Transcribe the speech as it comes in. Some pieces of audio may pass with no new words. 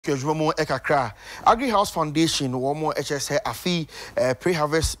Kejwomo Ekakra Agri House Foundation womo HSA afi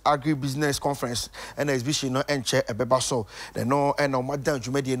pre-harvest Agribusiness conference and exhibition no enche ebeba so the no and no madan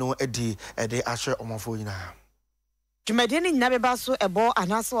dwumade no edi ede ahwe omafo nyina Jumedeni nyabeba so ebo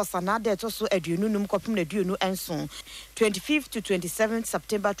anaso osanade to so aduonunum kopim na duonu enson 25th to 27th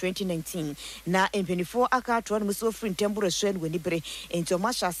September 2019 na empenifo aka atro no so free ntemburo so en wanibre enti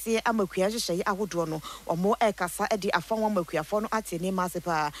omahase amakua hyehyeye ahodo no omo ekasa edi afon amakuafo no atene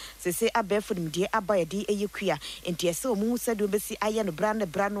masepa sese abefo nimdie abayede eyekua enti ese omu sadu besi aye no bra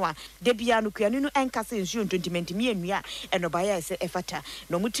no a de bia no kuanu no enkasa ensuo 2020 mienua enobaya ese efata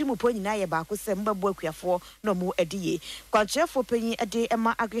no mutimu po nyina ye ba ko se mbabo akuafo no mu edi Kwanchefo penyi ade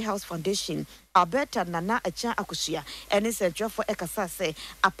Emma Agri House Foundation Alberta Nana Acha Akusia ene central for ekasa se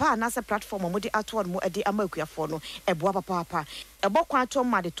apa na se platform mo de ato mo ade amakuafo no eboa papa ebo kwa ato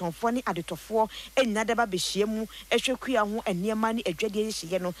ma de tonfo ni adetofo enna de ba behie mu ehwekua ho eniema ni adwade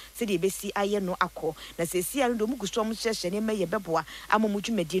yehye no se de besi aye no akọ na se sia no mu gusto mo hyehye ne ma ye beboa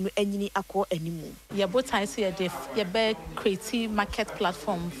amomudwumade no anyini akọ animu ye botai so ye be create market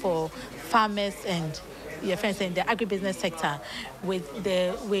platform for farmers and your friends in the agribusiness sector with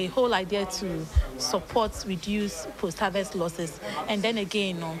the whole idea to support, reduce post-harvest losses. And then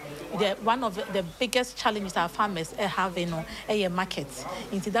again, one of the biggest challenges our farmers have in a market.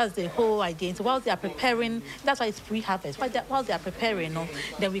 And that's the whole idea. And while they are preparing, that's why it's pre-harvest. While they are preparing,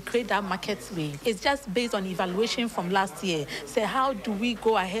 then we create that market way. It's just based on evaluation from last year. So how do we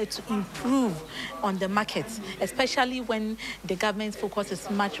go ahead to improve on the market, especially when the government's focus is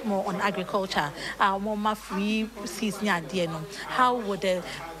much more on agriculture, more free season idea. How would a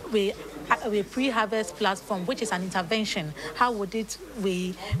pre-harvest platform, which is an intervention, how would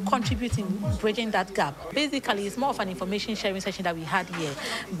we contribute in bridging that gap? Basically, it's more of an information sharing session that we had here,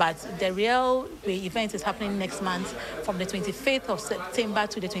 but the real event is happening next month from the 25th of September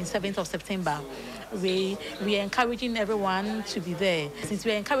to the 27th of September. We are encouraging everyone to be there. Since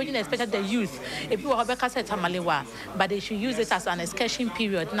we are encouraging especially the youth, if people have but they should use it as an excursion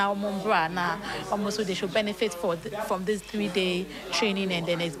period. Now, almost they should benefit from this 3-day training and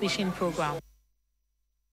an exhibition program.